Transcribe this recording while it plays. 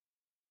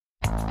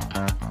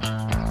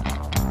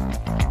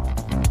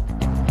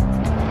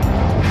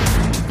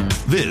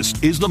This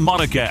is the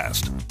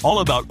Mauticast,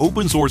 all about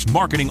open source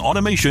marketing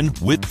automation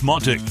with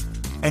Mautic.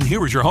 And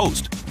here is your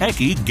host,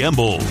 Eki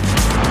Gamble.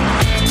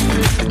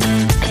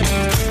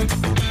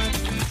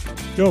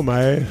 Yo,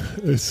 Mai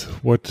is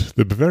what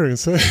the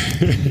Bavarians say.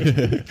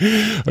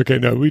 Okay,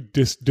 no, we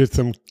just did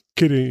some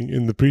kidding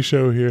in the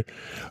pre-show here.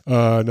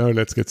 Now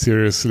let's get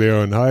serious.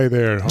 Leon, hi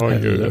there. How are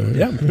you?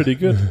 Yeah, I'm pretty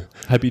good.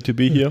 Happy to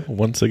be here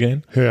once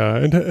again. Yeah,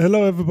 and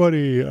hello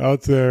everybody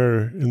out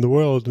there in the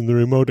world, in the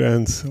remote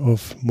ends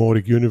of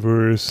Mautic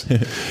Universe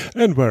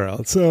and where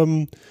else.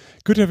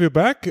 Good to have you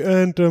back,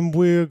 and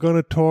we're going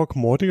to talk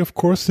Mautic, of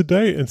course,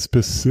 today, and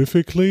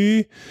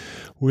specifically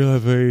we'll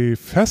have a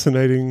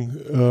fascinating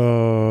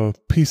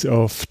piece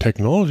of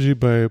technology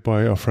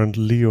by our friend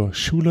Leo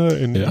Schuler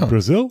in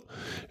Brazil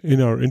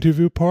in our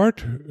interview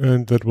part,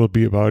 and that will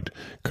be about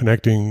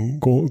connecting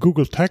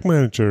Google Tag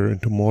Manager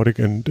into Mautic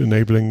and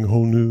enabling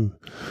whole new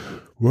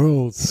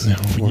worlds,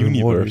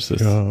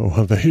 universes.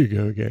 Well, there you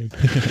go again.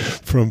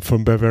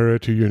 from Bavaria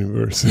to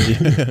universe.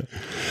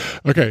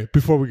 Okay,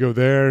 before we go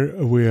there,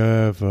 we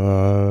have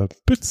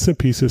bits and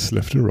pieces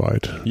left and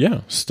right.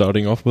 Yeah,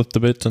 starting off with the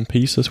bits and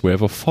pieces, we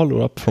have a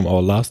follow-up from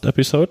our last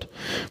episode.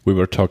 We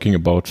were talking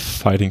about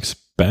fighting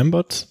spam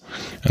bots,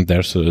 and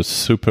there's a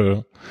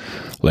super,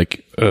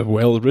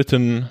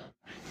 well-written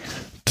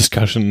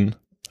discussion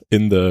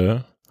in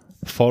the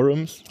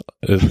forums.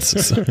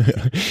 It's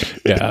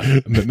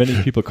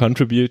many people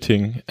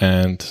contributing,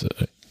 and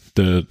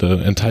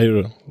the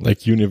entire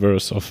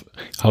universe of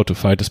how to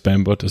fight a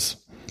spam bot is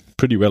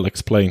pretty well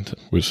explained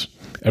with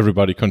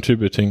everybody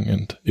contributing.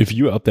 And if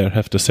you out there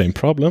have the same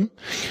problem,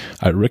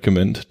 I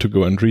recommend to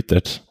go and read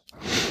that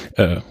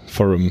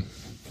forum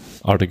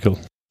article.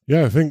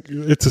 Yeah, I think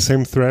it's the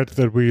same thread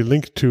that we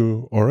linked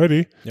to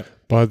already,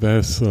 but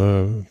there's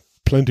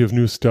plenty of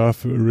new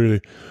stuff,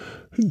 really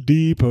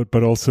deep,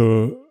 but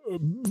also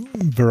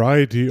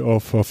variety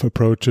of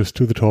approaches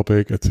to the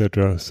topic,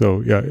 etc. So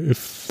yeah,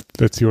 if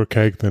that's your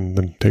cake,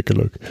 then take a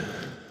look.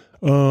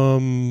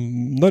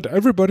 Not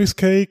everybody's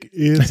cake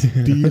is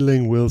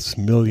dealing with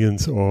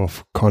millions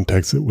of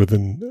contacts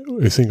within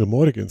a single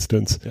Mautic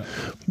instance. Yeah.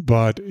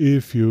 But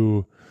if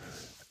you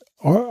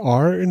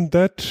are in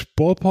that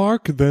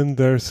ballpark, then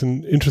there's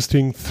an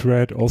interesting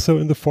thread also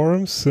in the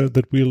forums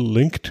that we'll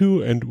link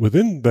to, and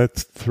within that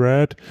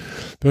thread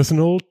there's an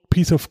old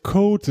piece of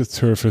code that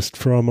surfaced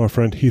from our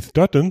friend Heath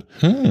Dutton.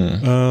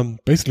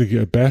 Basically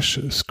a bash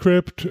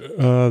script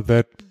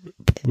that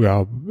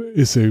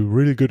is a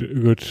really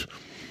good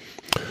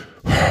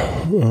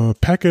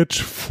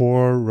package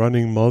for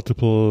running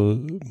multiple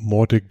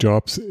Mautic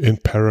jobs in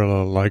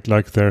parallel,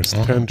 like there's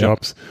 10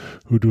 jobs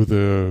who do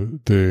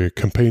the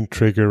campaign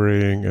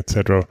triggering,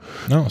 etc.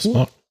 No,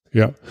 smart.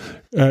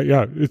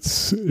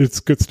 It's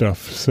good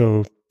stuff.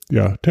 So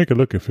yeah, take a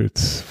look if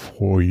it's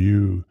for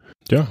you.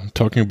 Yeah,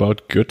 talking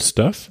about good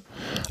stuff.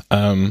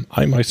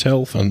 I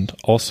myself and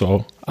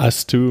also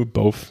us two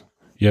both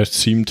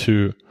seem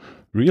to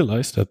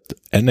realize that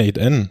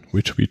N8N,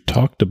 which we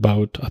talked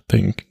about, I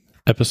think,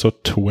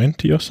 episode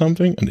 20 or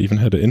something, and even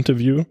had an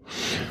interview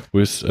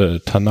with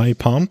Tanay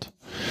Pant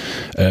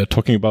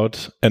talking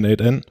about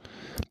N8N,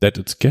 that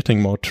it's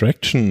getting more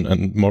traction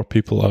and more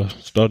people are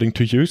starting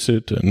to use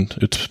it, and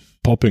it's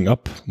popping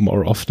up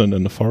more often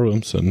in the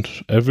forums and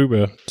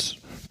everywhere. It's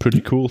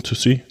pretty cool to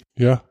see.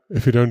 Yeah,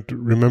 if you don't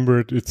remember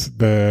it, it's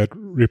that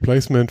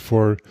replacement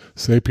for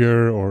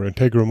Zapier or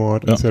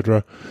Integromod,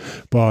 etc.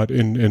 But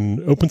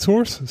in open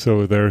source,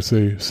 so there's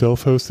a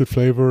self-hosted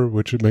flavor,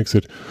 which makes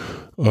it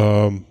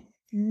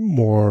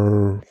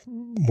more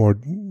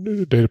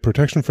data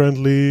protection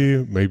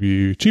friendly,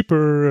 maybe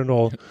cheaper and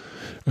all.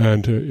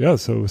 And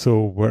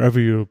so wherever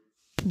you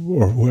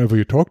or whoever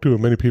you talk to,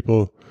 many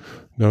people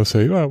now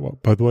say, well,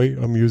 by the way,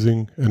 I'm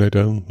using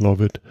N8N, love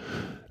it.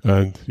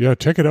 And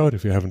check it out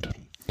if you haven't.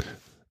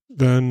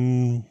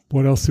 Then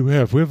what else do we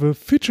have? We have a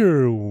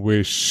feature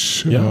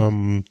wish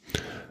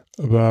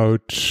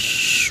about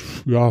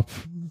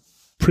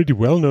pretty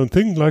well-known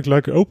thing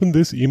like open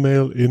this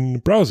email in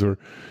browser.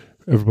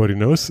 Everybody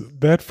knows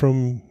that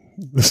from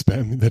the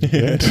spam that you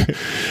get.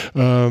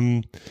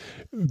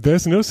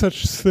 There's no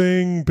such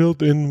thing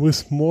built in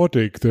with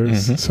Mautic.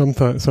 There's some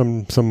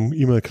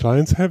email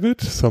clients have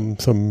it,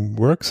 some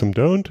work, some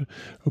don't.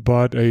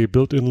 But a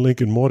built-in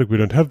link in Mautic, we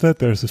don't have that.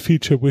 There's a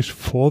feature wish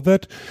for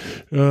that.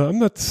 I'm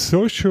not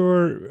so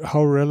sure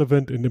how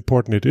relevant and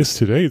important it is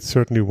today. It's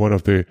certainly one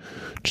of the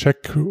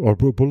check or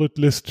bullet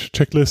list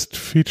checklist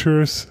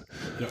features.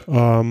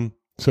 Yeah.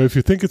 So if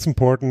you think it's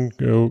important,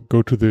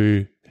 go to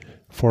the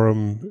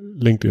forum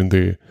linked in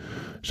the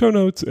show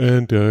notes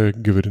and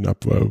give it an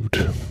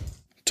upvote.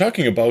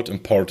 Talking about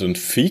important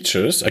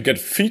features, I get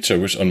feature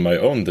wish on my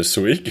own this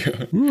week,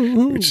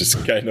 which is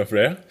kind of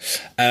rare.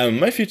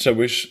 My feature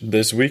wish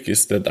this week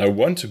is that I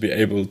want to be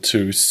able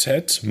to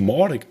set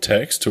Mautic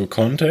tags to a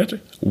contact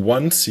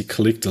once he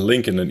clicked the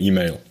link in an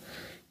email.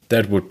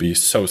 That would be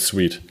so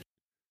sweet.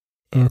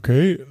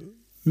 Okay,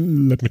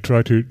 let me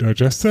try to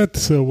digest that.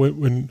 So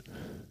when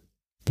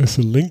there's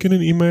a link in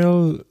an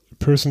email,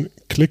 person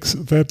clicks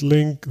that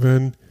link,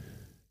 then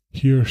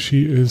he or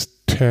she is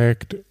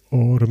tagged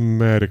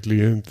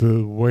automatically, and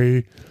the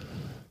way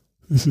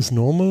this is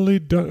normally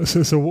done.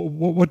 So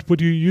what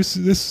would you use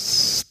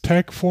this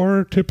tag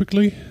for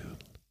typically?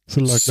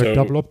 So like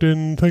double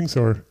opt-in things,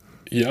 or?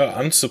 Yeah,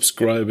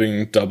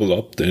 unsubscribing, double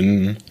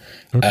opt-in.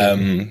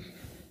 Okay.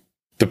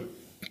 The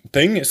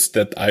thing is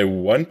that I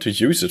want to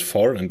use it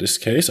for, in this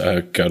case,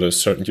 I got a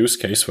certain use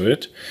case for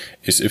it,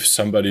 is if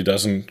somebody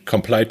doesn't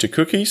comply to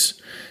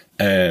cookies,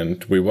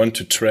 and we want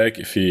to track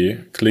if he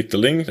clicked the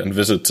link and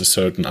visits a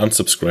certain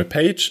unsubscribe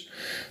page,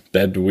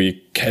 that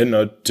we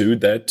cannot do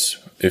that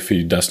if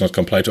he does not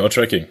comply to our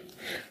tracking.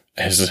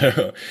 As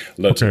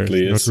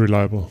logically it's not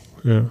reliable.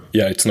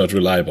 Yeah, it's not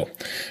reliable.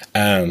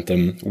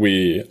 And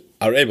we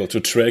are able to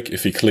track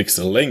if he clicks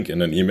a link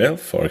in an email,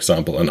 for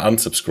example, an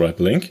unsubscribe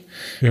link,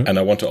 and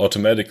I want to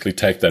automatically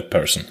tag that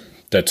person.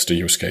 That's the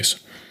use case.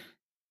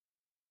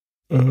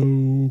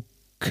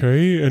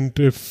 Okay, and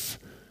if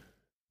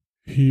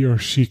he or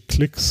she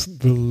clicks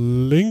the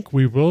link,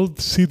 we will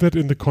see that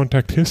in the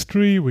contact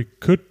history. We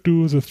could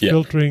do the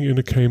filtering in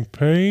a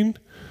campaign.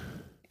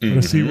 Mm-hmm.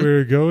 I see where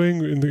you're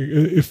going.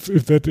 If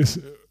that is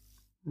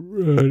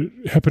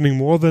happening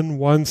more than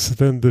once,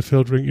 then the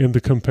filtering in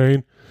the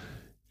campaign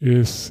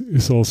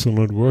is also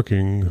not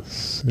working.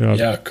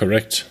 Yeah,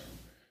 correct.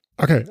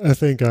 Okay, I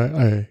think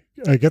I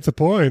get the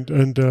point.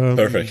 And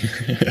perfect.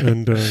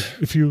 And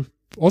if you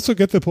also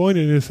get the point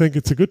and you think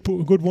it's a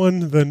good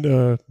one,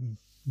 then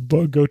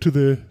go to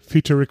the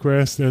feature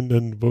request and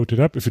then vote it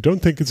up. If you don't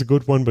think it's a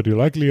good one, but you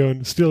like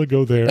Leon, still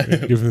go there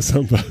and give him a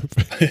thumb up.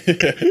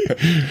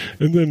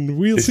 And then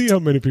we'll see how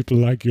many people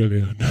like you,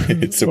 Leon.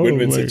 It's a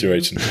win-win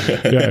situation.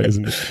 Yeah,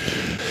 isn't it?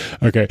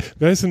 Okay.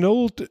 There's an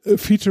old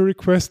feature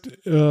request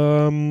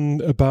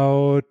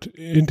about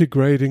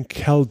integrating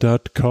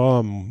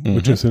cal.com,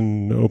 which is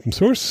an open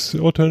source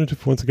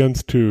alternative, once again,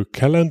 to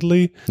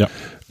Calendly. Yeah.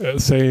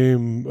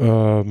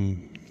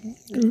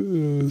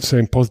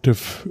 Same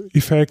positive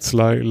effects,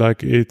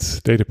 like it's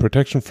data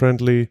protection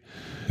friendly,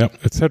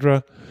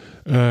 etc.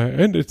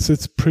 And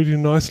it's pretty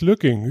nice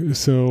looking.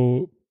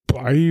 So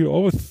I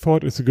always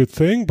thought it's a good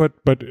thing, but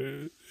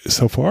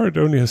so far it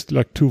only has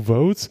like 2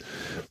 votes.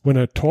 When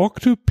I talk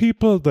to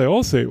people, they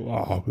all say,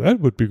 "Wow, that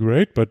would be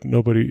great," but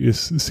nobody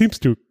seems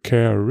to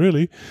care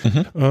really.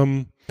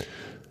 Mm-hmm.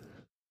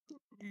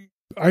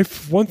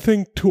 I've one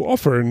thing to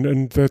offer,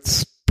 and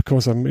that's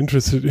because I'm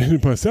interested in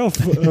it myself.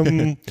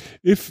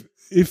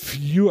 If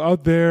you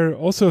out there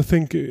also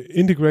think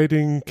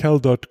integrating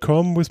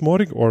cal.com with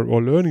Mautic or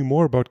learning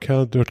more about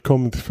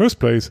cal.com in the first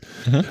place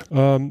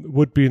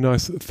would be a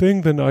nice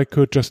thing, then I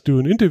could just do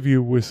an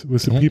interview with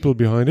the people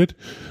behind it.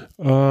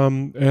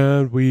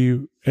 And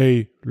we,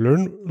 A,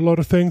 learn a lot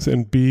of things,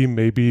 and B,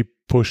 maybe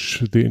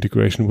push the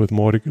integration with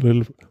Mautic a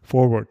little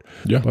forward.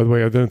 Yeah. By the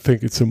way, I don't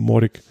think it's a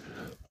Mautic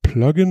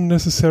plugin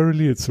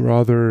necessarily. It's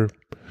rather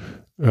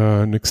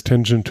an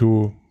extension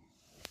to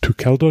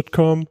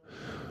cal.com.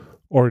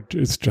 Or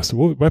it's just a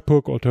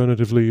webhook,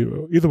 alternatively.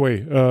 Either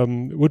way,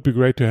 it would be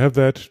great to have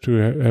that, to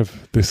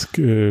have this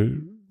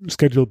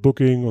scheduled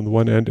booking on the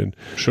one end and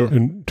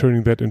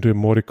turning that into a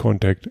Mautic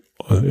contact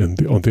on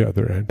the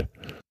other end.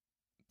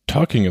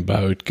 Talking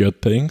about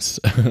good things,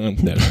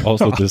 there's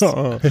also this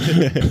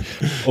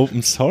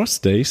Open Source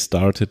Day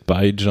started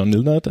by John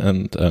Lillard,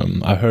 and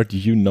I heard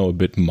you know a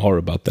bit more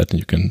about that, and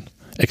you can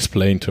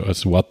explain to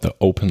us what the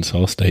Open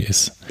Source Day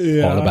is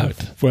all about.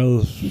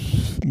 Well,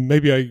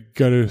 maybe I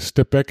gotta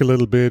step back a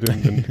little bit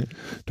and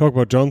talk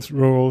about John's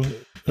role,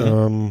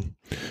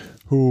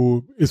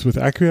 who is with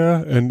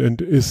Acquia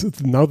and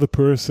is now the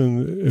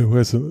person who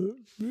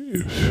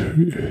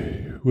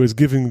is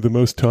giving the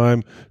most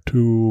time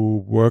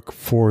to work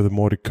for the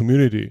Mautic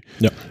community.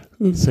 Yeah.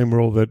 Same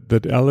role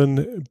that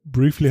Alan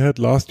briefly had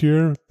last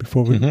year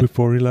before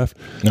he left.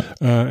 Yeah.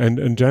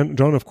 And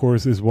John, of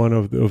course, is one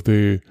of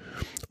the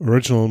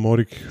original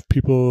Mautic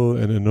people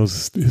and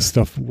knows his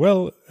stuff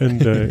well,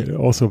 and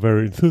also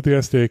very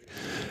enthusiastic.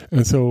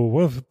 And so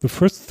one of the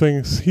first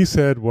things he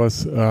said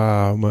was,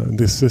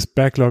 this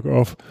backlog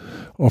of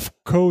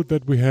code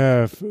that we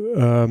have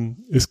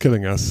is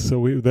killing us.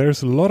 So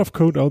there's a lot of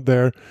code out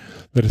there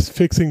that is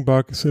fixing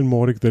bugs in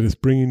Mautic, that is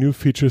bringing new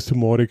features to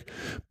Mautic,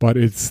 but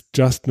it's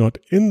just not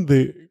in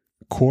the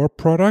core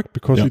product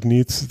because it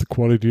needs the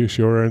quality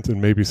assurance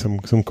and maybe some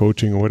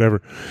coaching or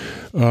whatever.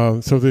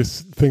 So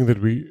this thing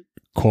that we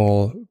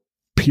call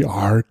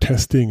PR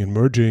testing and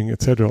merging,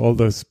 etc., all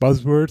those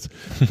buzzwords,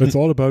 that's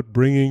all about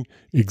bringing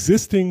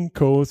existing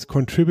codes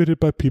contributed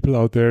by people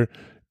out there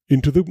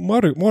into the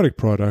Mautic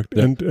product.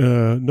 Yeah.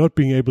 And not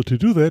being able to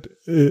do that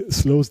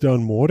slows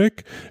down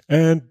Mautic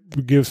and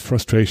gives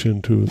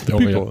frustration to the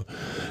people.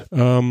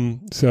 Yeah.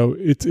 So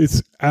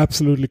it's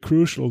absolutely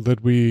crucial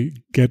that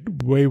we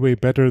get way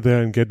better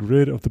there and get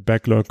rid of the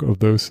backlog of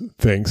those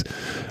things.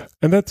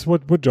 And that's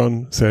what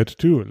John said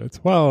too.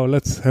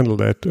 Let's handle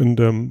that.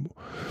 And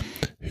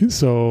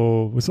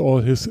so with all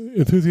his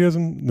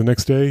enthusiasm, the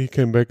next day he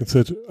came back and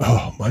said,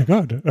 "Oh my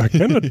God, I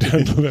cannot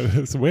handle that.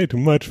 It's way too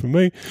much for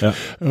me. Yeah.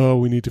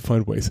 We need to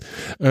find ways."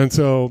 And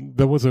so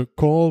there was a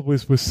call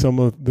with some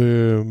of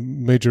the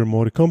major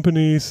Mautic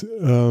companies.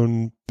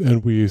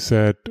 and we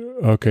said,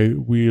 okay,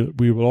 we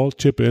will all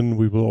chip in,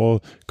 we will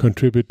all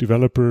contribute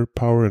developer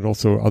power and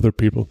also other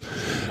people,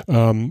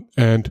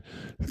 and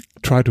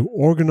try to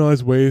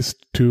organize ways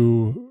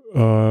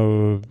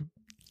to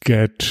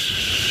get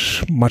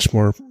much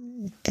more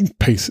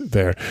pace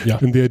there. Yeah.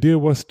 And the idea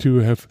was to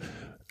have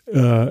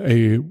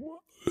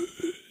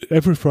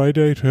every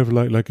Friday to have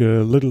like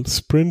a little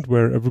sprint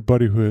where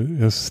everybody who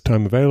has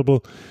time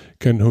available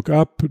can hook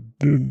up,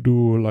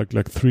 do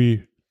like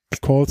 3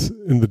 calls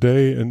in the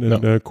day and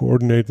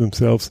coordinate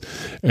themselves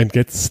and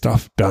get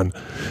stuff done.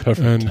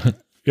 Perfect. And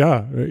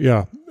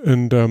yeah.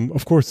 And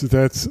of course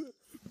that's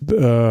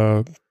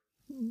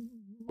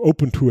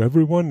open to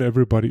everyone.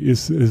 Everybody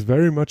is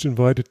very much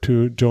invited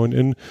to join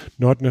in,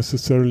 not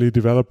necessarily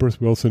developers.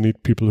 We also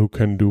need people who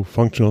can do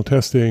functional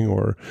testing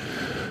or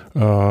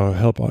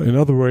help in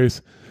other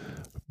ways.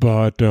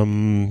 But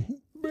in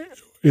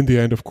the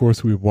end, of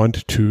course, we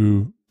want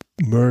to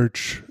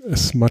merge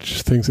as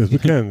much things as we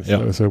can.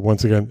 Yeah. So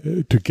once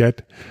again, to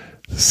get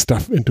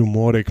stuff into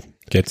Mautic,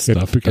 get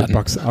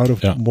bugs out of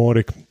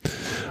Mautic.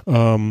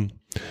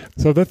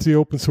 So that's the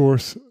open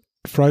source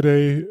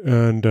Friday,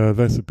 and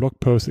there's a blog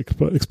post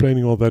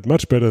explaining all that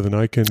much better than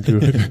I can do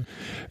it.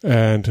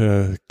 And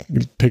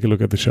take a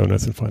look at the show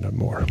notes and find out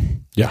more.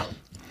 Yeah.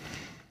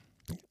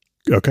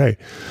 Okay.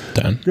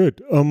 Dan.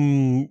 Good.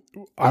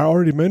 I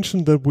already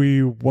mentioned that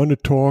we want to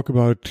talk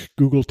about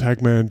Google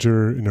Tag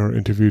Manager in our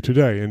interview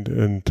today,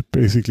 and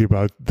basically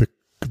about the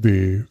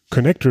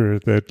connector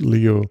that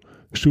Leo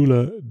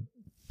Schuler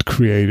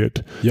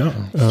created. Yeah,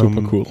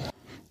 super cool.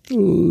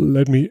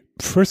 Let me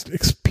first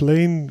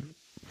explain,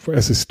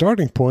 as a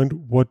starting point,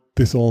 what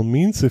this all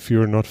means. If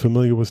you're not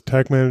familiar with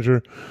Tag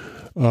Manager,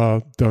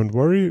 don't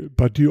worry,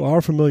 but you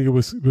are familiar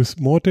with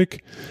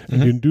Mautic,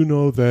 and you do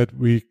know that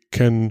we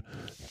can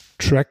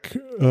track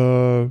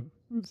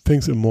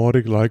things in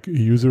Mautic, like a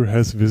user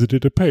has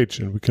visited a page,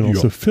 and we can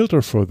also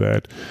filter for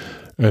that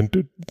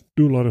and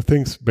do a lot of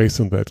things based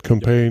on that.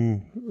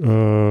 Campaign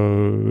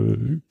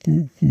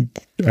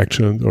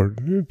actions or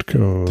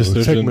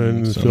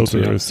segments,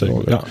 filters,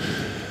 all that.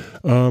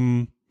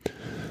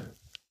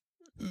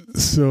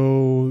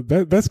 So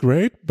that's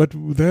great, but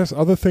there's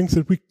other things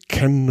that we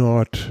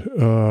cannot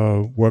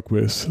work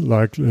with,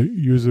 like the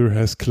user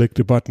has clicked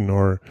a button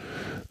or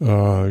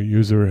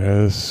user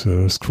has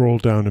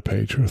scrolled down a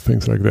page or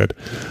things like that.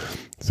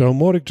 So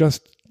Mautic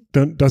just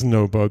doesn't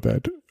know about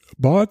that.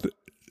 But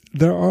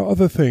there are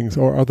other things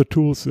or other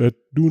tools that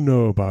do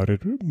know about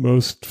it.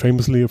 Most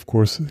famously, of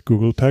course,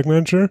 Google Tag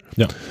Manager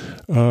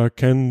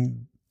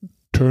can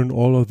turn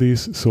all of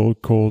these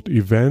so-called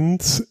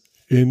events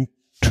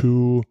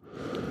into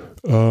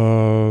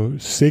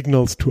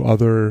signals to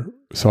other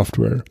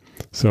software.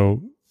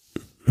 So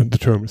the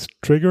term is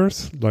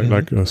triggers, like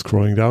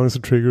scrolling down is a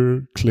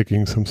trigger,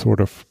 clicking some sort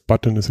of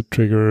button is a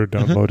trigger,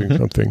 downloading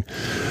something.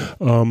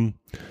 And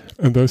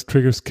those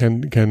triggers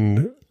can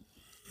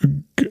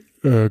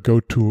go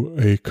to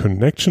a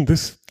connection.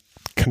 This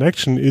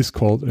connection is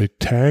called a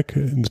tag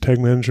in the Tag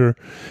Manager.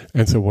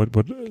 And so what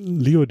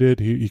Leo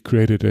did, he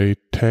created a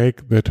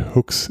tag that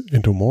hooks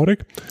into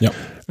Mautic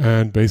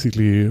and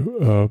basically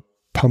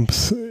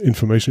pumps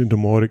information into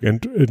Mautic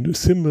and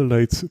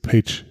simulates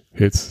page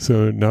hits.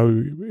 So now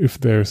if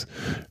there's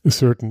a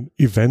certain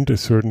event, a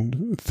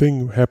certain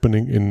thing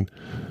happening in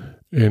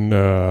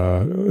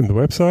the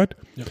website,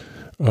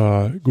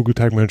 Google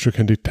Tag Manager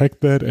can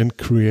detect that and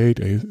create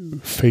a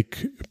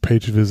fake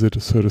page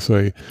visit, so to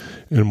say,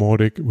 in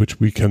Mautic, which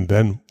we can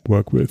then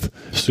work with.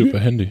 Super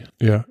handy.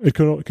 Yeah, it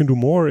can do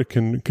more. It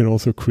can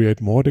also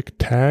create Mautic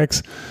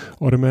tags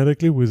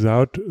automatically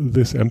without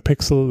this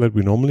mpixel that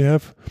we normally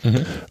have.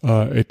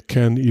 It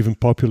can even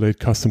populate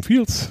custom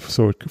fields.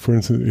 So, for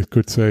instance, it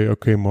could say,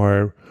 okay,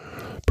 my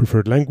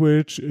preferred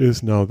language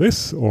is now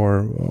this,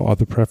 or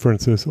other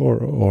preferences,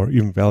 or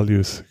even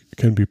values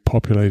can be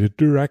populated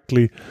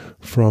directly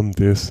from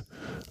this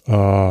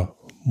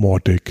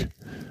Mautic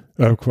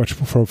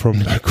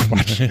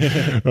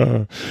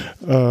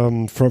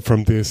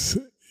from this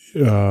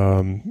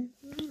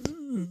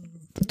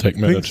Tag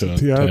Manager.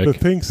 The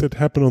things that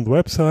happen on the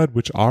website,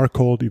 which are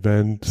called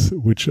events,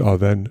 which are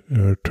then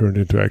turned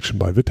into action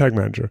by the Tag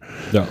Manager.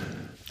 Yeah.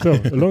 So,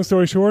 long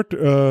story short,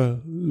 a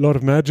lot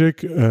of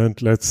magic,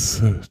 and let's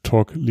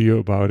talk Leo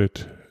about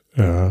it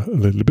a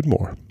little bit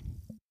more.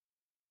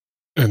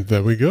 And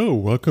there we go.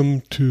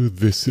 Welcome to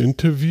this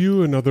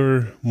interview,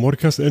 another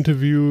Mauticast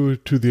interview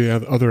to the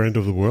other end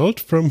of the world,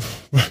 from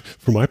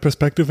my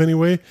perspective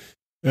anyway.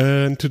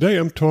 And today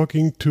I'm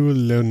talking to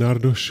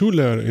Leonardo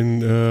Schuler in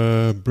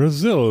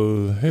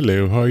Brazil. Hey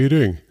Leo, how are you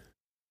doing?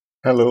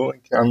 Hello,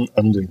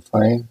 I'm doing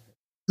fine.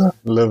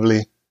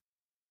 Lovely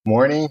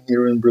morning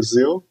here in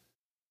Brazil.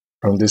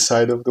 From this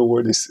side of the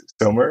world is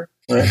summer,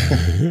 right?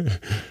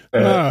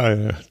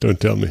 Yeah. Don't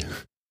tell me.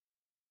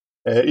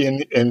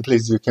 And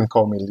please, you can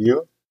call me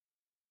Leo.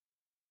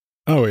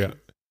 Oh, yeah.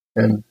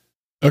 And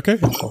okay.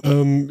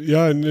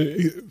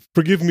 And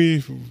forgive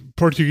me,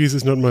 Portuguese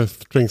is not my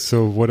strength,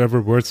 so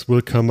whatever words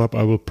will come up,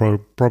 I will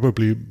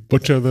probably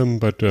butcher them,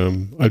 but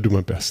I'll do my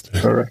best.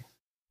 All right.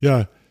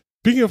 Yeah.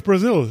 Speaking of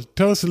Brazil,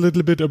 tell us a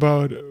little bit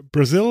about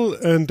Brazil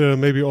and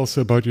maybe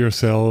also about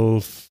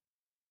yourself,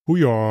 who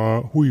you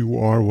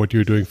are, what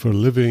you're doing for a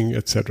living,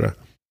 etc.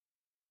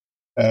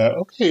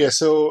 Okay,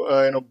 so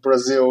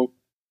Brazil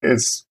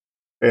is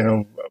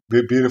a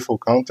beautiful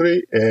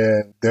country,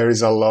 and there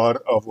is a lot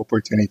of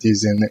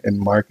opportunities in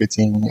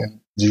marketing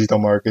and digital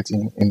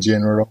marketing in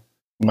general.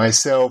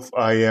 Myself,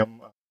 I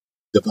am a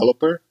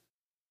developer,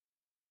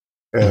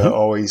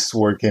 always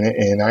working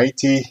in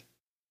IT,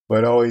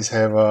 but always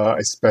have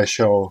a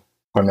special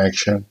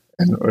connection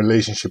and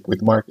relationship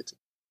with marketing.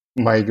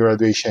 My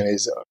graduation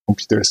is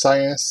computer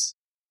science,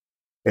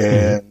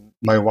 and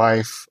my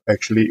wife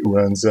actually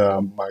runs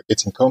a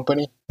marketing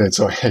company. That's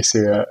why I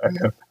say I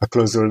have a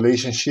close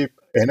relationship.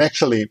 And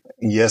actually,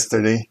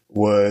 yesterday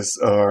was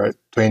our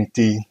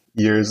 20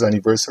 years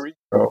anniversary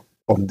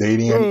of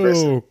dating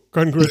anniversary. Oh,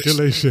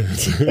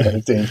 congratulations.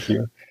 Thank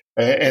you.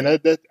 And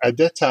at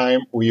that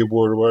time, we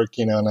were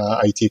working on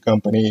an IT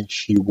company.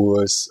 She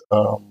was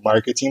a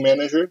marketing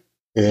manager,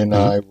 and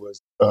I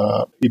was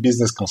a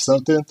business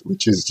consultant,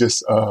 which is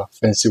just a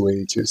fancy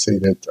way to say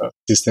that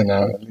assistant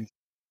analyst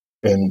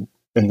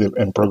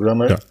and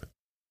programmer. Yeah.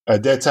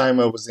 At that time,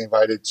 I was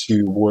invited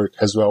to work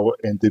as well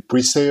in the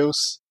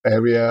pre-sales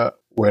area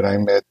where I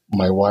met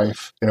my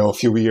wife. A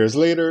few years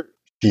later,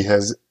 she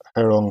has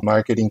her own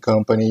marketing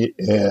company,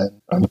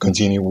 and I'm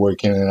continuing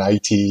working in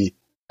IT,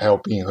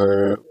 helping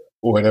her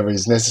whatever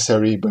is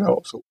necessary, but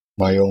also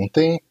my own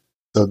thing.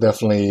 So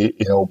definitely,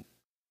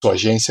 Sua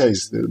Agência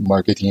is the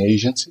marketing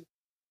agency.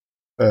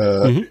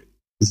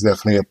 It's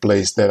definitely a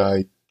place that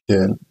I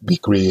can be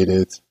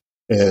creative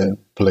and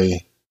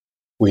play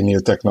with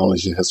new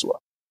technology as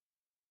well.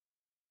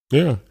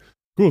 Yeah,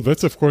 cool.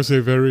 That's of course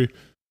a very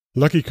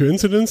lucky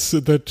coincidence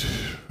that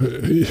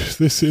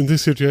in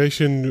this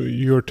situation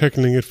you're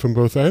tackling it from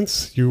both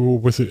ends. You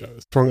with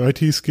strong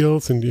IT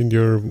skills and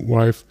your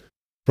wife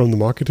from the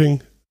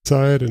marketing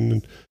side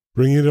and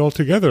bringing it all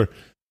together.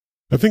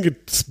 I think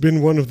it's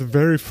been one of the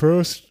very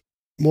first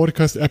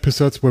Mautic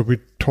episodes where we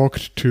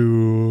talked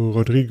to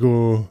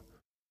Rodrigo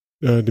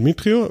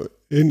Demetrio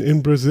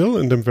in Brazil,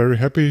 and I'm very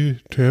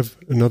happy to have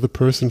another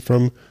person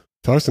from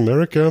South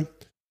America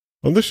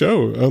on the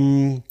show.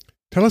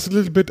 Tell us a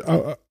little bit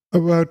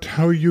about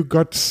how you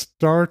got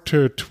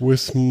started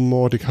with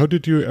Mautic. How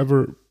did you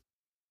ever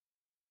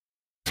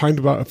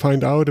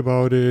find out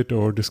about it,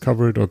 or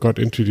discover it, or got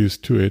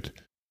introduced to it?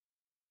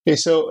 Okay,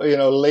 so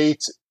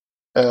late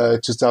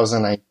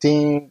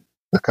 2019,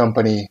 the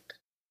company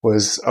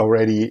was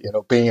already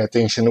paying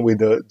attention with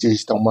the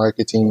digital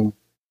marketing,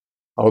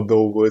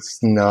 although it was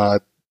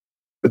not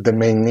the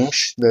main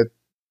niche that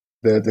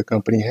the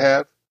company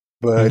have.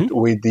 But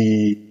with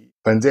the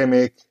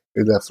pandemic,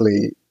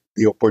 definitely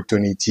the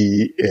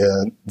opportunity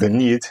and the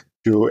need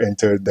to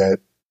enter that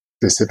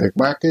specific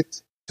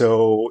market.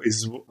 So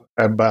it's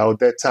about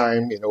that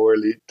time,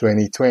 early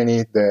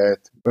 2020, that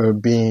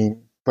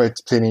being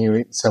participating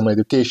in some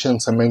education,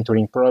 some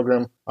mentoring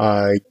program,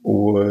 I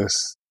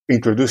was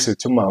introduced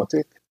to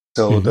Mautic.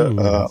 So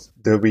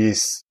there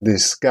is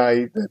this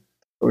guy that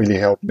really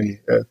helped me,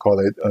 call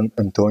it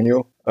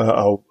Antonio.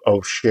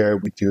 I'll share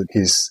with you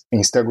his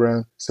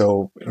Instagram.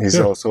 So he's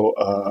also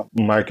a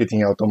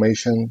marketing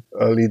automation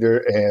leader,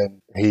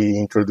 and he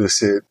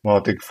introduced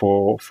Mautic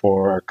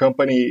for our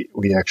company.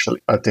 We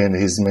actually attend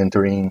his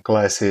mentoring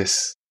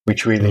classes,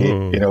 which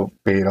really,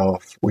 paid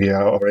off. We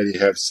already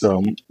have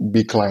some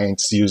big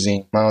clients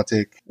using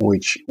Mautic,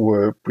 which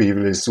were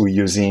previously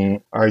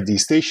using RD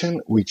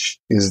Station, which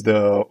is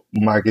the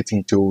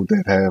marketing tool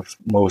that have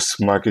most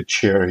market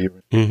share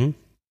here.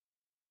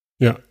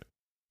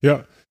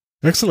 Yeah.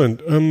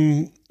 Excellent.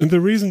 And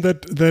the reason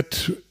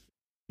that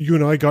you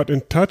and I got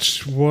in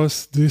touch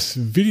was this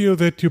video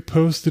that you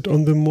posted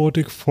on the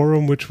Mautic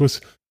forum, which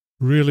was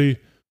really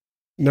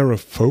narrow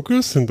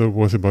focus, and that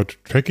was about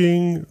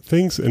tracking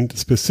things, and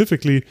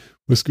specifically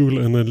with Google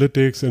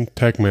Analytics and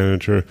Tag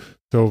Manager.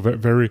 So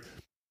very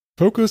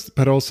focused,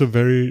 but also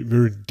very,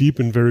 very deep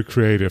and very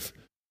creative.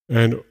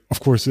 And of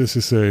course, this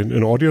is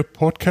an audio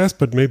podcast,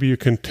 but maybe you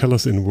can tell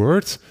us in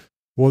words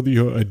what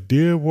your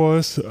idea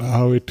was,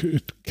 how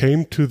it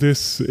came to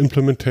this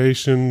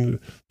implementation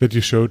that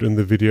you showed in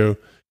the video,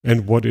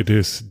 and what it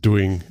is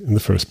doing in the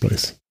first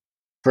place.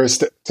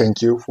 First,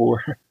 thank you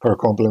for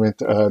compliment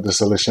the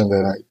solution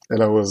that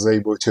I was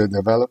able to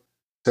develop.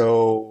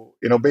 So,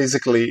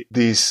 basically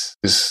this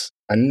is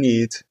a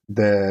need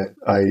that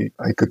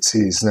I could see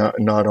is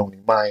not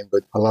only mine,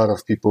 but a lot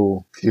of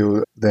people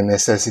feel the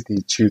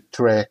necessity to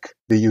track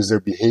the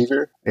user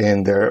behavior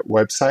in their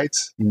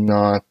websites,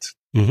 not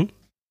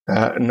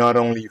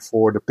only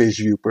for the page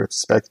view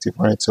perspective,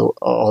 right? So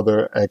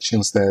other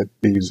actions that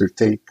the user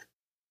take.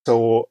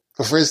 So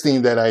the first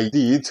thing that I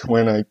did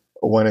when I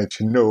wanted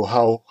to know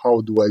how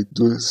do I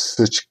do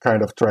such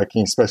kind of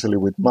tracking, especially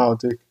with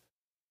Mautic,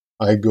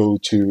 I go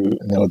to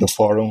the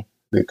forum,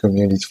 the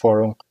community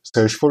forum,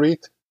 search for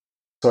it.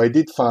 So I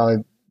did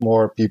find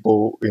more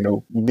people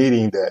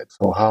needing that.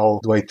 So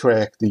how do I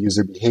track the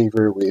user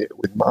behavior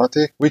with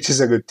Mautic, which is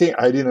a good thing.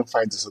 I didn't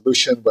find the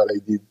solution, but I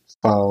did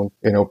found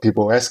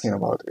people asking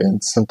about it.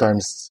 And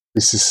sometimes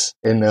this is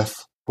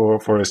enough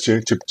for us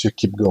to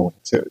keep going,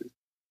 to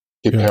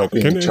keep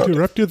helping Can each I other.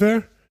 interrupt you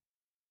there?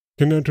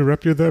 Can I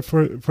interrupt you there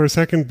for a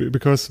second?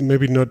 Because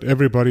maybe not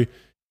everybody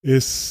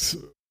is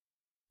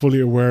fully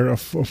aware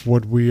of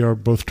what we are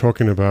both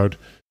talking about.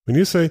 When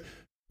you say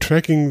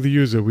tracking the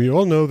user, we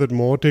all know that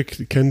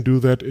Mautic can do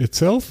that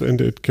itself, and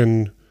it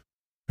can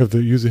have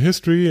the user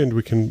history, and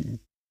we can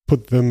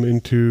put them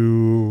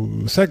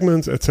into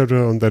segments,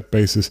 etc. on that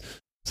basis.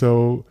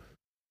 So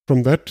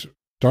from that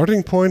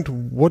starting point,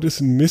 what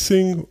is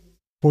missing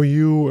for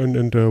you,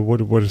 and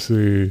what is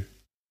the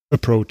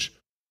approach?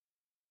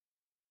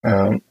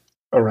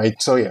 All right.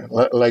 So yeah,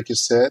 like you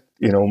said,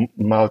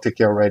 Mautic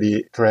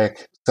already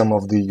track some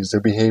of the user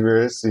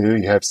behaviors.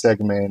 You have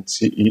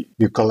segments.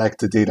 You collect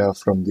the data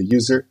from the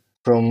user.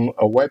 From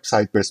a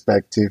website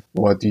perspective,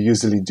 what you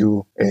usually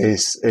do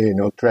is,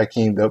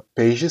 tracking the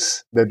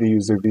pages that the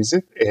user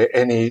visit,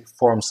 any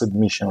form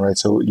submission, right?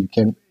 So you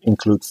can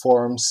include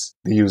forms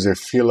the user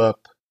fill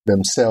up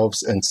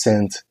themselves and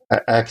send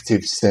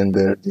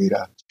their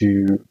data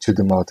to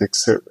the Mautic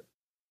server.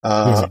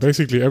 So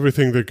basically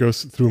everything that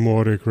goes through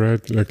Mautic,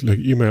 right? Like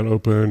email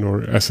open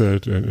or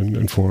asset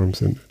and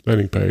forms and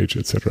landing page,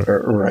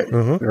 etc. Right,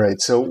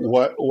 right. So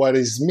what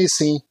is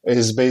missing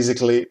is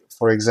basically,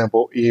 for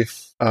example,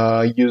 if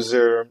a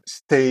user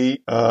stay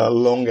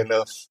long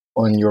enough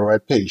on your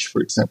web page,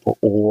 for example,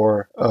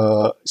 or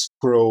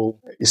scroll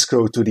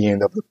to the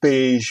end of the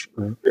page,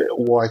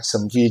 watch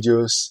some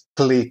videos,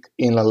 click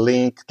in a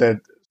link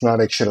that's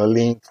not actually a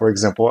link, for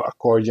example,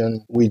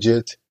 accordion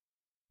widget.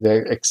 They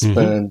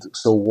expand,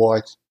 so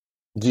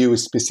view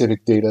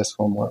specific data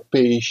from our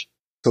page.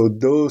 So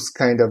those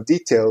kind of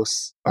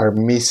details are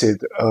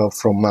missed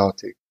from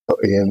Mautic.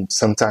 And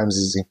sometimes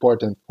it's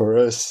important for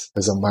us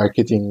as a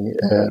marketing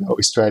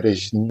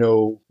strategy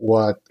know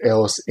what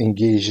else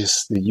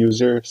engages the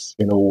users,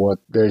 what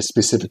their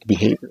specific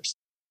behaviors.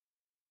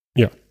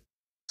 Yeah.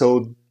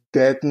 So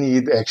that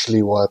need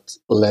actually what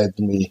led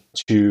me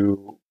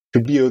to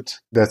build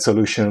that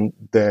solution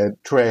that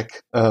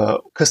track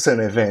custom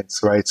events,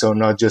 right? So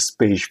not just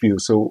page view.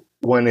 So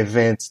one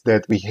event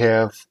that we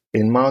have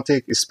in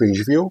Mautic is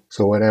page view.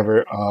 So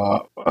whenever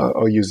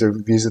a user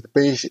visits the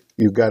page,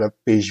 you got a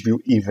page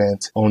view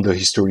event on the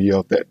history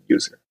of that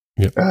user.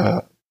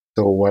 Yeah.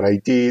 So what I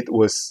did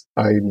was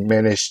I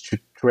managed to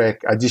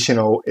track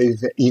additional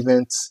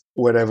events,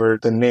 whatever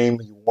the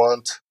name you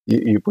want,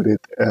 you put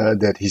it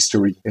that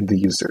history in the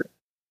user.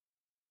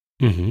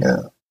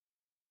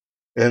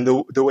 And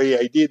the way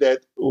I did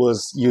that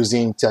was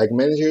using Tag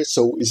Manager.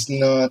 So it's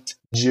not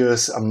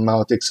just a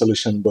Mautic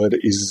solution, but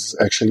is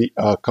actually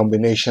a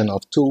combination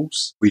of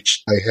tools,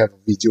 which I have a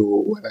video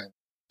where I'm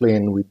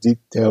playing with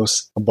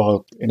details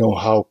about,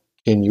 how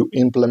can you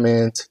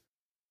implement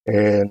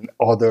and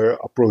other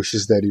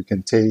approaches that you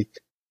can take.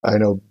 I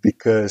know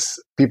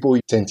because people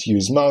tend to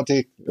use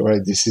Mautic,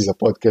 right? This is a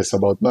podcast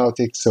about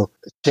Mautic. So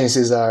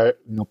chances are,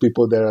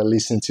 people that are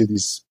listening to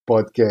this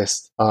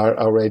podcast are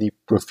already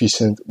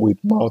proficient with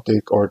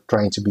Mautic or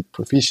trying to be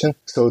proficient.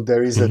 So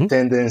there is a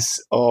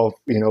tendency of,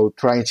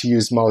 trying to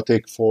use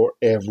Mautic for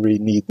every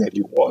need that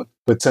you want.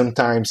 But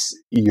sometimes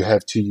you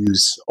have to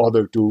use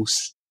other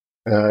tools,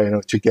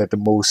 to get the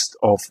most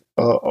of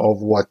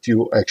what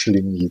you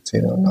actually need,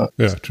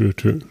 Yeah, true.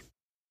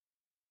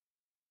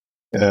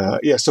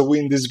 So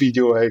in this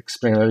video, I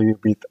explain a little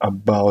bit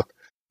about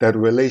that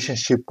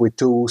relationship with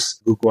tools,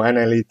 Google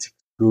Analytics,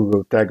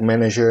 Google Tag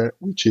Manager,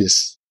 which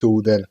is a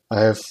tool that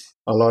I have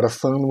a lot of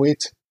fun with,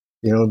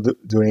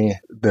 during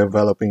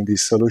developing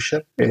this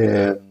solution.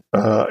 And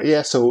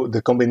so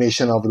the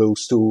combination of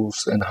those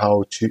tools and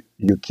how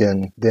you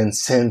can then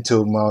send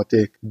to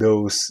Mautic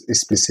those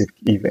specific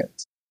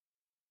events.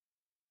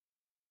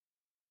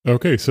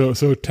 Okay, so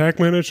Tag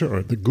Manager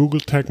or the Google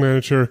Tag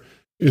Manager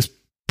is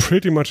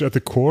pretty much at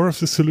the core of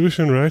the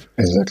solution, right?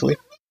 Exactly.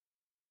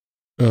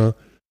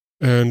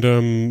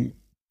 And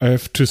I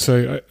have to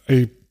say,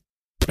 I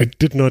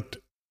did not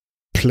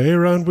play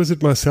around with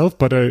it myself,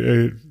 but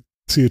I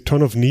see a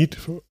ton of need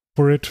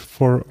for it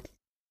for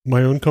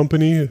my own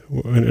company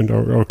and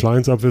our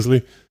clients,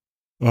 obviously,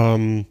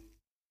 to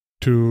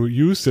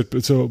use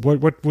it. So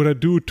what would I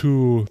do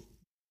to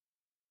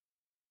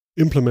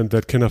implement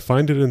that? Can I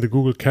find it in the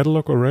Google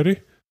catalog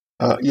already?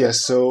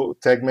 Yes, so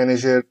Tag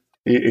Manager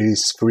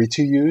is free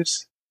to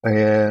use.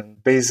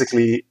 And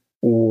basically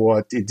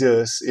what it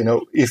does,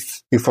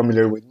 if you're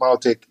familiar with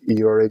Mautic,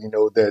 you already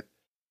know that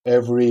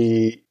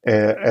every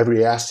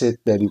asset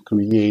that you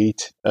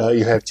create,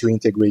 you have to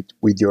integrate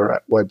with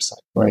your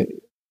website, right?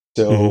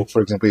 So,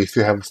 for example, if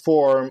you have a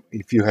form,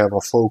 if you have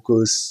a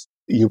focus,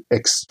 you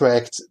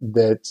extract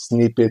that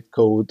snippet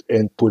code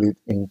and put it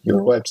in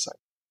your website.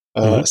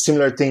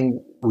 Similar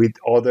thing with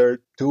other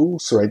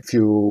tools, right? If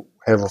you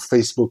have a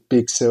Facebook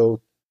pixel,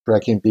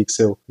 tracking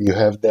pixel, you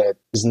have that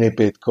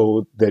snippet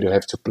code that you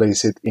have to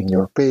place it in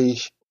your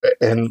page.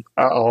 And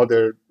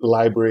other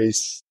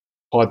libraries,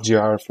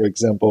 Hotjar, for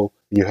example,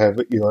 you have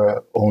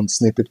your own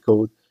snippet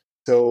code.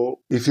 So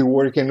if you're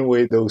working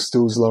with those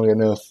tools long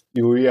enough,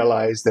 you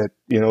realize that,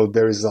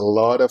 there is a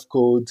lot of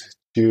code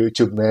to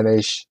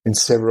manage in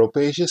several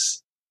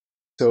pages.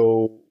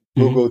 So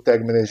Google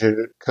Tag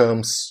Manager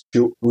comes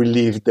to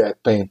relieve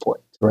that pain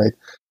point, right?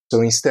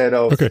 So instead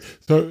of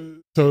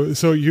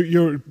so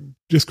you're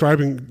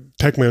describing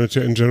Tag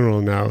Manager in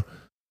general now,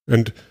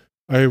 and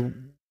I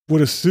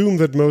would assume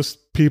that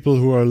most people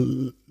who are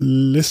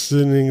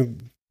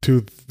listening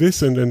to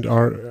this and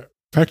are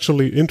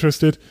factually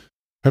interested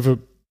have a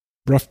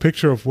rough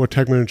picture of what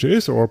Tag Manager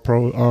is, or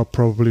are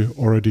probably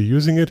already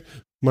using it.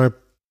 My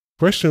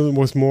question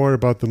was more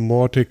about the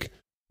Mautic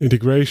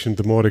integration,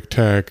 the Mautic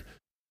tag.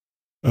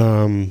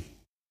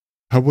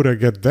 How would I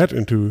get that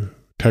into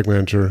Tag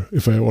Manager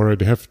if I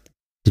already have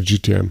the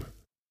GTM?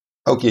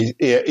 Okay,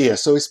 yeah.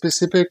 So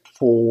specific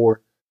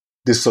for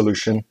this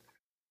solution,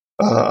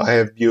 I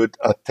have built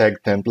a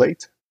tag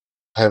template.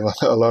 I have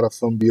a lot of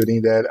fun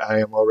building that. I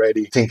am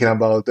already thinking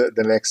about the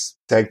next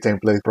tag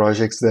template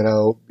projects that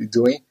I'll be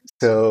doing.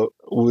 So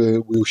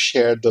we'll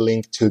share the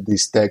link to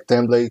this tag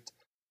template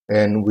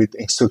and with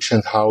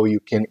instructions how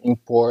you can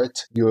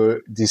import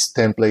this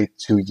template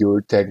to your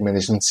tag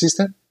management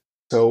system.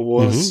 So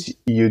once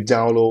you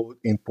download,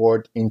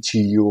 import into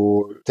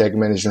your tag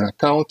management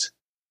account,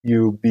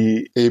 you'll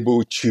be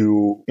able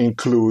to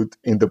include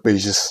in the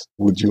pages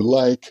would you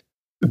like.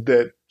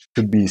 That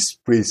should be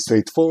pretty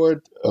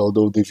straightforward,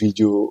 although the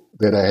video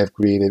that I have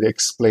created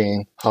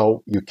explain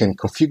how you can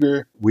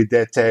configure. With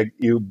that tag,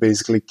 you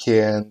basically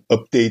can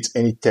update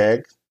any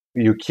tag.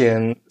 You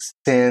can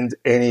send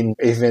any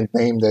event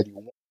name that you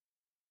want.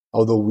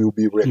 Although will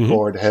be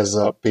record has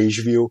a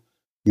page view,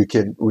 you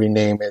can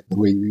rename it the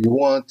way you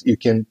want. You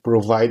can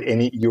provide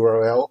any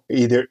URL,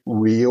 either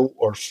real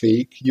or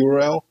fake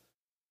URL.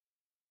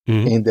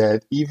 In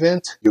that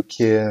event, you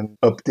can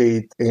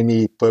update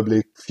any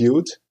public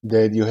field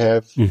that you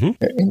have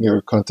in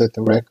your content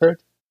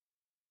record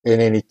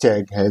and any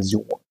tag as you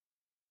want.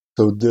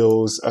 So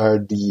those are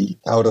the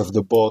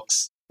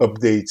out-of-the-box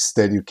updates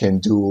that you can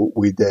do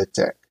with that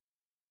tag.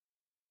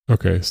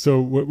 Okay,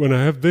 so when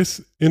I have this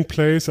in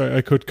place,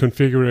 I could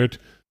configure it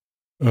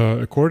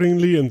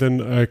accordingly, and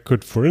then I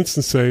could, for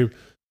instance, say,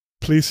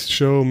 please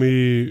show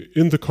me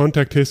in the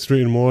contact history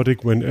in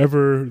Mautic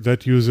whenever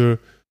that user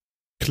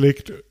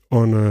clicked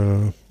on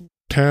a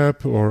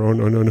tab or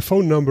on a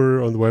phone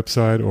number on the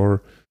website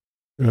or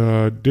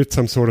did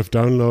some sort of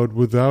download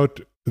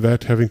without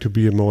that having to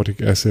be a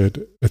Mautic asset,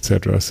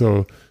 etc.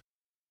 So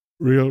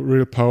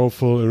real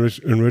powerful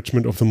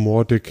enrichment of the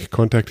Mautic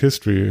contact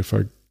history, if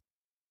I'm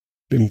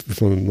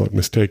not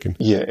mistaken.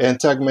 Yeah, and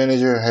Tag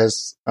Manager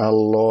has a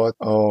lot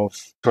of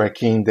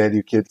tracking that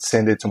you could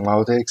send it to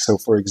Mautic. So,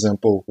 for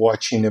example,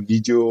 watching a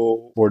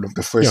video for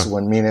the first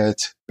 1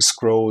 minute,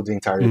 scroll the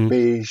entire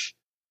page.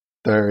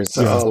 There's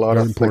a lot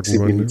of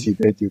flexibility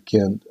that you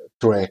can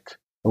track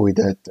with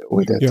that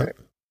tag.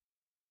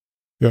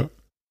 Yeah.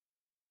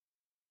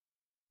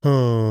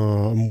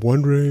 I'm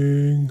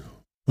wondering.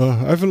 I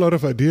have a lot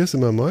of ideas in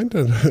my mind,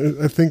 and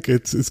I think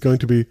it's going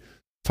to be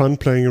fun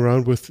playing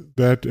around with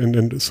that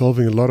and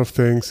solving a lot of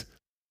things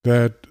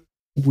that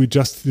we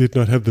just did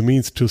not have the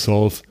means to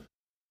solve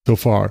so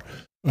far.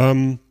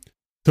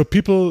 So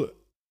people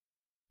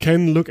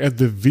can look at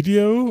the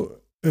video,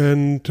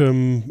 and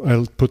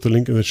I'll put the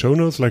link in the show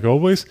notes, like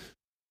always.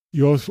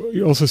 You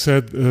also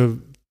said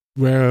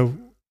where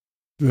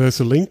there's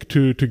a link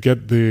to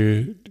get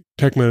the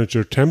Tag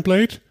Manager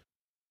template.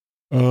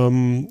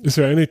 Is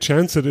there any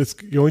chance that it's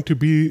going to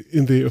be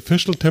in the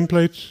official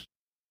template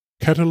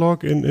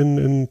catalog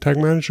in Tag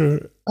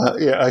Manager?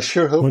 Yeah, I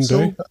sure hope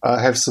so.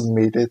 I have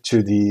submitted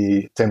to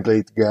the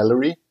template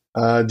gallery.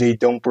 They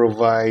don't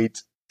provide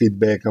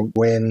feedback on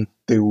when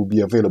they will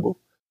be available.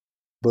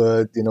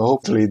 But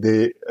hopefully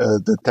the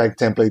tag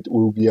template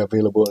will be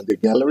available in the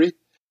gallery.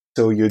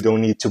 So you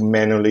don't need to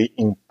manually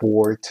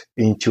import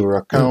into your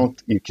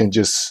account. You can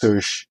just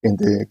search in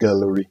the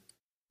gallery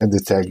and the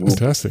tag will.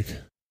 Fantastic.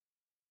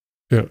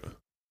 Yeah.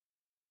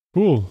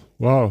 Cool.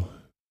 Wow.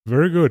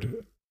 Very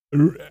good.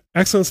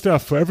 Excellent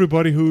stuff. For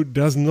everybody who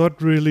does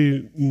not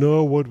really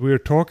know what we're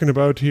talking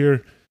about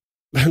here,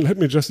 let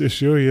me just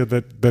assure you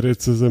that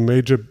it's a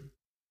major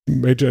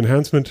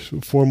enhancement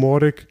for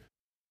Mautic,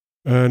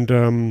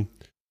 and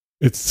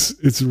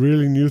it's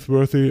really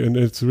newsworthy, and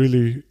it's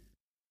really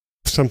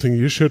something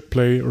you should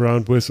play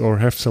around with or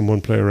have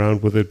someone play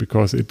around with it,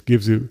 because it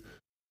gives you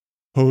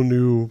a whole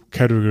new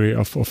category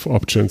of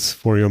options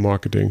for your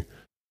marketing.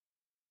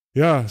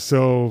 Yeah,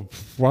 so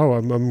wow,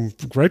 I'm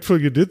grateful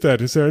you did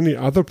that. Is there any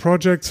other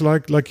projects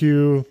like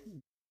this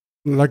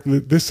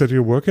that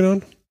you're working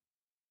on?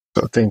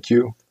 So thank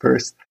you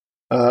first.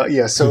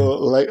 So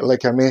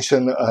like I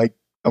mentioned,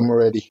 I'm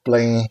already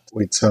playing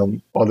with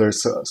some other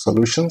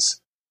solutions.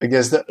 I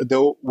guess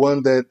the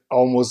one that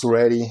almost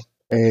ready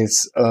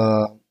is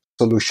a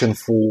solution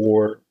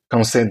for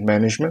consent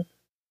management.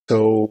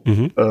 So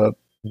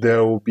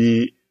there will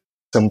be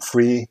some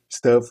free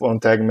stuff on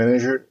Tag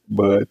Manager,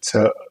 but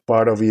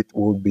part of it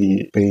will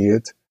be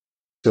paid.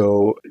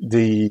 So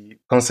the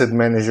consent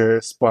manager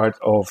is part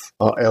of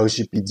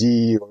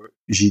LGPD or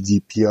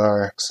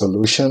GDPR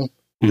solution.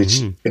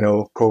 which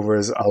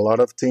covers a lot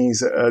of things.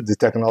 The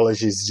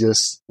technology is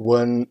just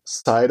one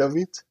side of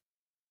it,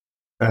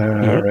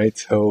 right?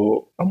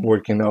 So I'm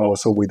working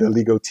also with the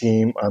legal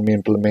team. I'm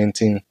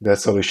implementing that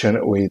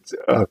solution with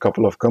a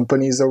couple of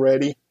companies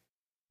already,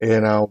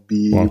 and I'll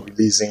be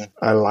releasing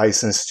a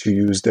license to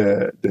use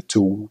the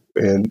tool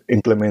and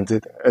implement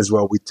it as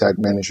well with Tag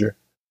Manager.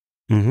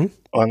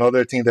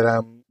 Another thing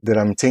that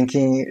I'm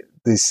thinking,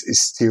 this is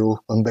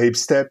still on baby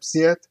steps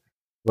yet,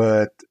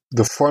 but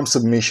the form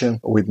submission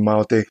with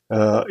Mautic,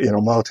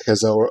 Mautic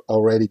has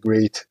already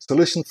great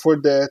solution for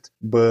that.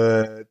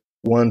 But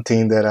one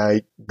thing that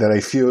I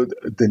feel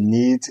the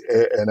need,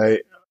 and I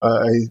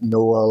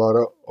know a lot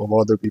of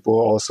other people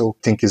also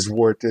think is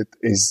worth it,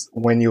 is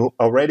when you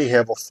already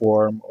have a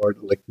form, or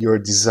like your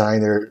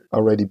designer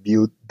already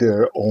built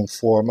their own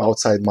form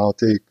outside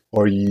Mautic,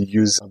 or you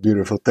use a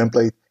beautiful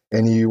template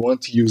and you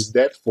want to use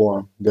that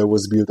form that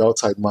was built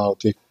outside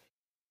Mautic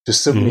to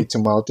submit to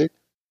Mautic.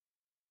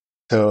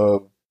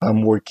 So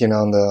I'm working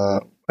on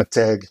a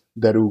tag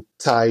that will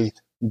tie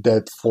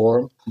that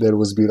form that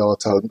was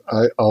built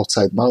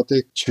outside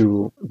Mautic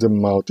to the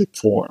Mautic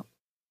form.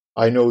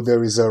 I know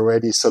there is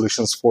already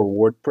solutions for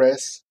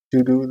WordPress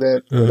to do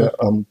that. But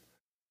I'm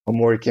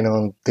working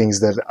on things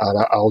that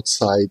are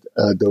outside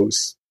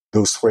those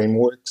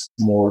frameworks,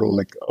 more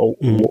like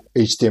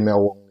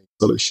HTML only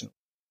solution.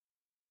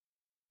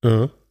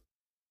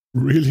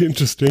 Really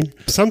interesting.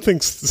 Some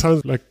things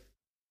sound like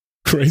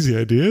crazy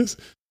ideas,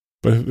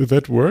 but if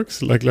that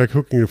works, like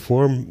hooking a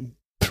form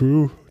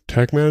through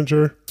Tag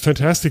Manager,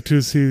 fantastic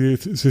to see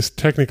this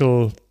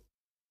technical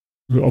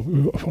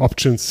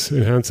options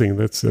enhancing.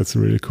 That's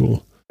really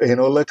cool.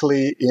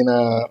 Luckily, in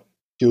a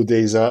few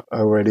days, I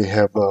already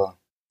have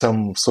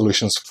some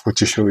solutions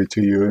to show it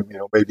to you.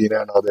 Maybe in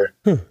another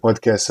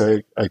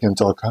podcast, I can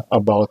talk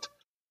about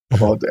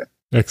that.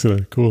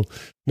 Excellent, cool.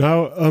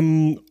 Now,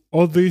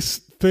 all these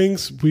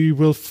things we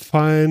will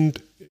find.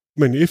 I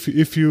mean,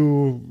 if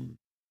you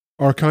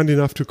are kind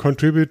enough to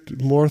contribute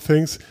more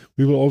things,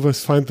 we will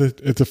always find that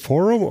at the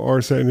forum, or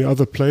is there any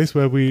other place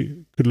where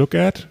we could look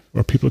at,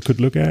 or people could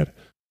look at?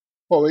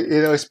 Well,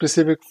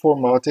 specific for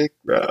Mautic,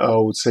 I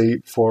would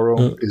say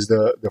forum is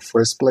the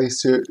first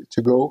place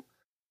to go.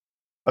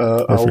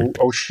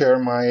 I'll share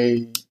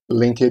my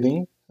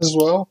LinkedIn as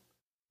well,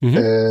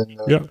 and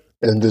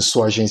the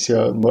Sua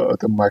Agência,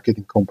 the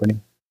marketing company.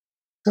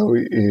 So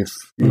if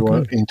you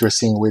are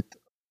interested with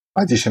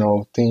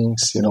additional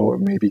things,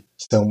 maybe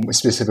some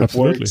specific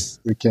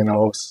words, we can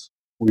also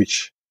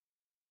reach.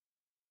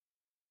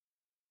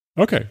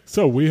 Okay,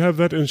 so we have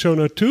that in show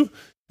note too.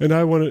 And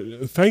I want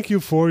to thank you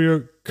for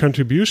your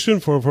contribution,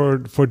 for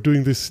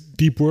doing this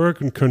deep work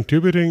and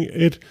contributing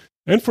it,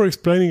 and for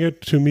explaining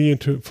it to me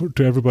and to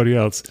everybody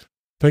else.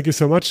 Thank you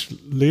so much,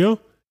 Leo.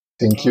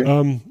 Thank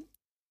you.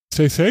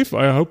 Stay safe.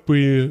 I hope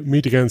we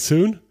meet again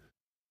soon.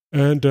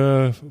 And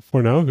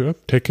for now,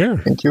 take care.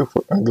 Thank you.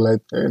 I'm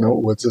glad. It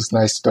was just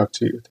nice to talk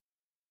to you.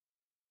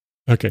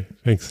 Okay,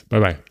 thanks.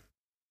 Bye-bye.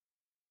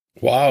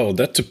 Wow,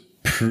 that's a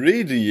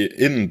pretty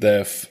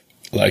in-depth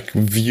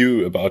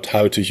view about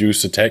how to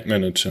use the Tag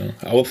Manager.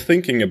 I was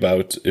thinking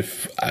about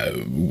if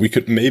we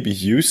could maybe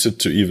use it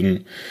to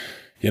even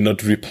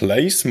not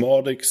replace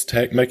Mautic's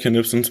tag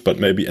mechanisms, but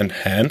maybe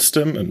enhance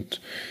them and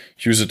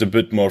use it a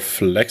bit more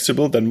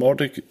flexible than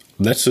Mautic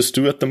lets us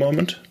do at the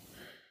moment.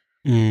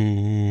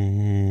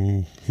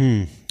 I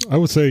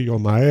would say you're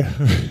my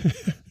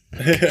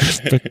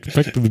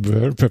back to the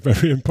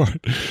barbarian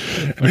part.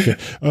 Okay.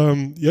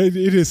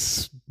 It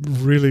is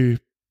really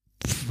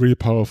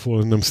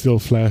powerful, and I'm still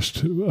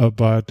flashed.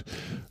 But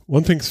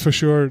one thing's for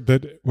sure,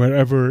 that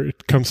wherever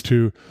it comes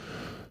to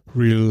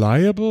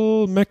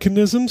reliable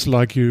mechanisms,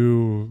 like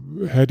you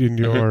had in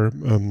your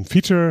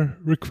feature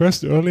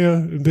request earlier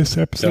in this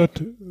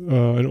episode,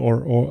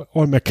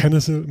 or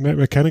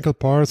mechanical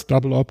parts,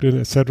 double opt-in,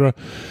 etc.,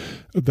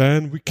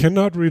 then we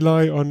cannot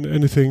rely on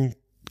anything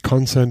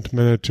consent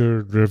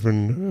manager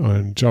driven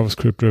and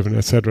JavaScript driven,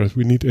 etc.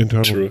 We need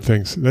internal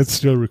things. That's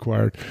still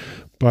required.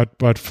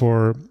 But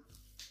for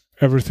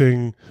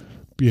everything,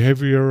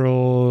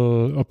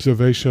 behavioral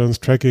observations,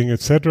 tracking,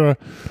 etc.,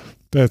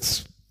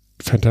 that's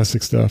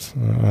fantastic stuff.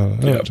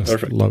 I just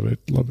perfect. Love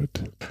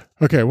it.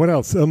 Okay, what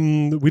else?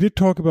 We did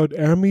talk about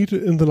AirMeet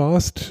in the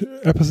last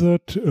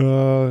episode.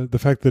 The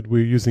fact that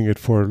we're using it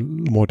for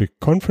Mautic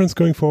conference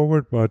going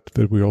forward, but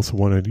that we also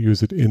want to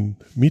use it in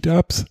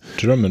meetups.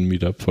 German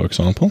meetup, for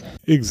example.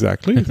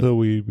 Exactly. So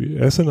we,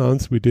 as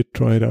announced, we did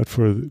try it out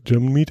for the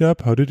German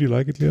meetup. How did you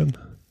like it, Leon?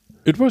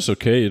 It was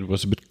okay. It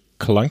was a bit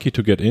clunky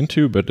to get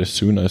into, but as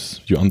soon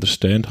as you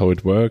understand how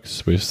it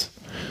works with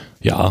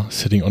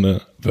sitting on a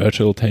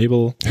virtual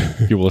table,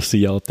 you will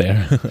see out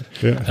there.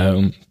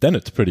 Then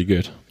it's pretty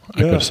good,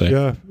 I gotta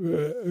say.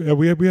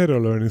 We had our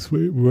learnings.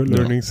 We were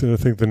learnings, and I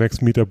think the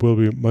next meetup will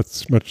be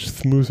much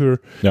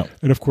smoother. Yeah.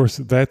 And of course,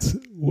 that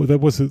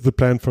was the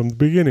plan from the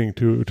beginning,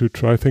 to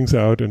try things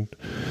out and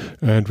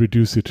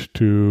reduce it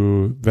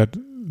to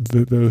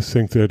those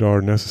things that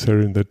are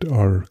necessary and that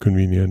are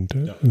convenient,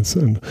 and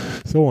so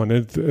on.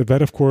 And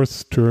that, of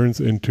course, turns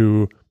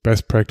into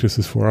best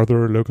practices for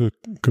other local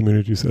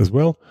communities as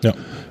well. Yeah.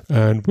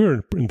 And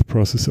we're in the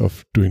process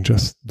of doing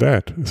just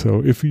that.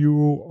 So if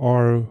you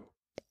are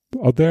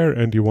out there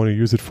and you want to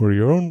use it for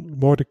your own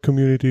Mautic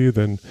community,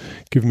 then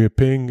give me a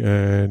ping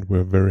and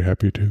we're very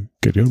happy to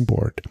get you on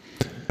board.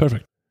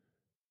 Perfect.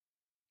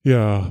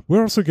 Yeah,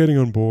 we're also getting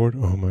on board.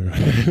 Oh my god.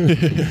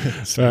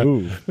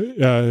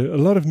 A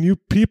lot of new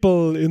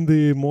people in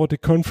the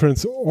Mautic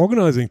conference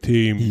organizing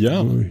team.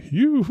 Yeah.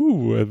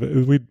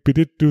 We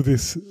did do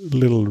this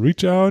little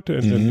reach out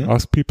and then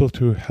ask people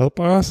to help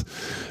us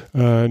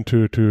and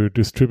to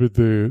distribute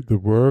the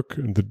work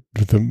and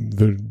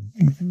the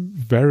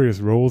various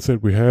roles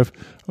that we have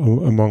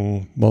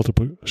among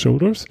multiple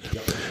shoulders. Yeah.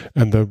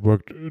 And that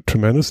worked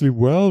tremendously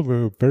well.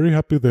 We're very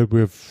happy that we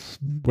have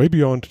way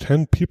beyond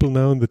 10 people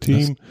now in the team.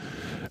 Yes.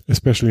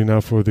 Especially now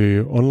for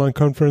the online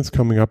conference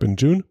coming up in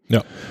June.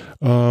 Yeah.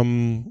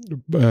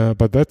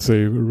 But that's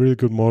a really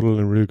good model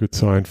and really good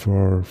sign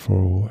for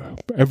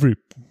every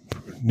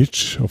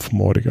niche of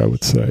Mautic, I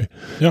would say.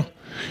 Yeah.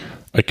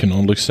 I can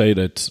only say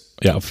that,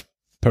 I've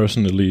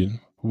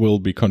personally will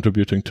be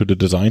contributing to the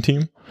design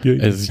team,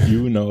 as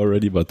you know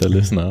already, but the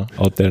listener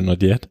out there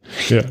not yet.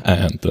 Yeah.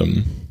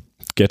 And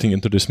getting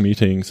into these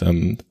meetings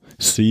and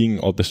seeing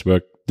all this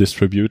work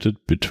distributed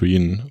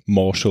between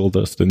more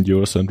shoulders than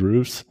yours and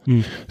Ruth's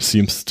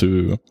seems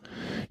to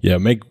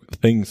make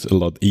things a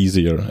lot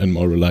easier and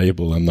more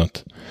reliable, and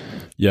not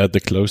the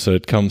closer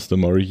it comes, the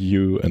more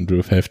you and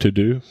Ruth have to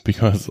do,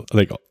 because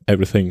like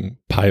everything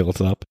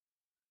piles up.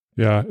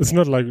 Yeah, it's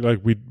not like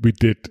we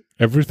did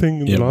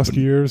everything in the last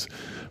years,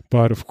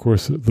 but of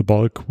course the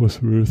bulk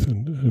was Ruth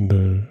and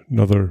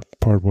another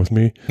part was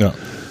me. Yeah.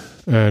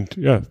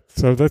 And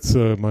so that's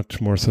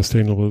much more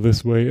sustainable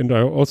this way. And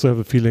I also have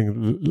a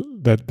feeling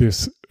that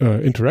this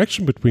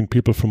interaction between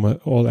people from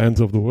all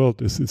ends of the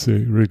world is a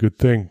really good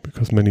thing,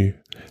 because many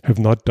have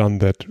not done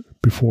that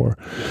before.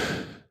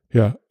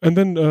 Yeah. And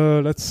then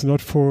let's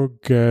not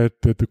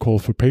forget that the call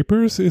for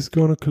papers is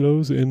going to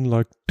close in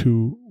like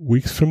 2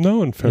 weeks from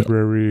now, on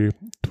February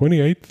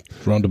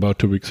 28th. Around about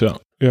 2 weeks, yeah.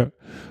 Yeah.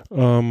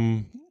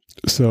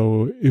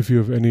 So if you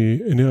have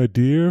any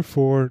idea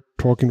for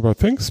talking about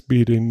things,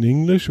 be it in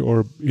English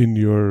or in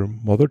your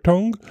mother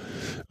tongue,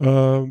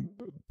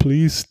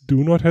 please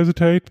do not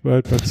hesitate,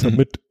 but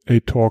submit a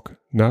talk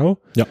now.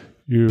 Yeah.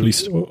 You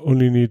please.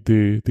 Only need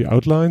the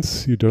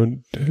outlines. You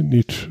don't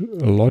need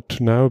a lot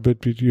now,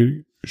 but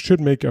you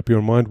should make up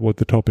your mind what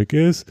the topic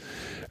is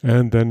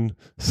and then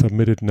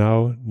submit it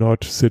now,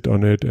 not sit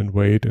on it and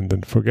wait and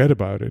then forget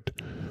about it,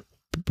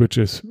 which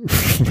is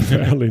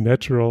fairly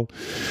natural.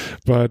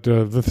 But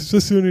the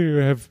sooner you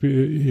have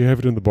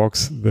it in the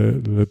box,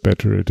 the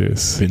better it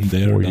is. Been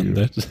there, done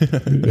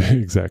that.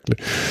 Exactly.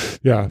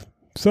 Yeah.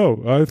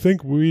 So I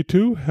think we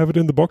too have it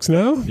in the box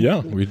now. Yeah,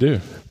 we do.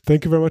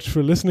 Thank you very much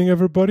for listening,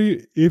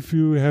 everybody. If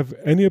you have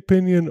any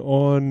opinion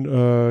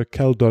on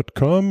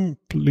cal.com,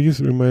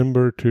 please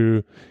remember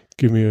to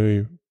give me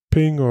a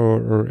ping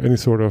or any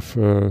sort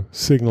of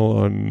signal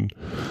on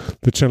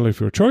the channel of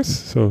your choice.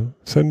 So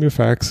send me a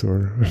fax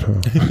or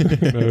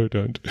no,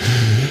 don't.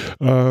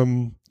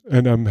 And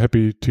I'm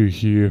happy to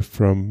hear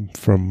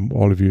from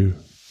all of you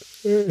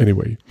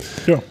anyway.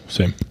 Yeah,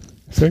 same.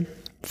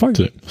 Fine.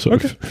 So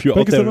okay. if you're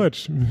Thank out you there,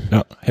 so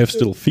much. have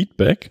still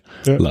feedback,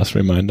 last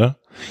reminder,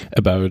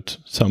 about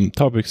some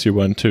topics you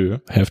want to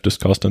have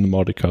discussed in the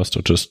Mauticast,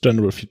 or just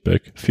general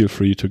feedback, feel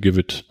free to give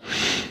it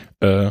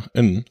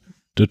in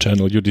the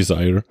channel you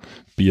desire,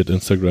 be it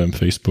Instagram,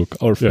 Facebook,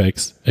 or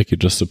fax. I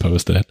could just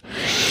suppose that.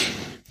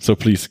 So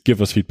please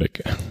give us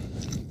feedback.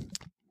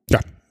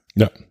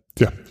 Yeah.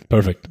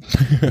 Perfect.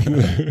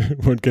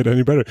 Won't get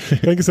any better.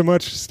 Thank you so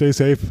much. Stay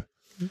safe.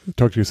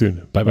 Talk to you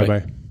soon.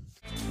 Bye-bye.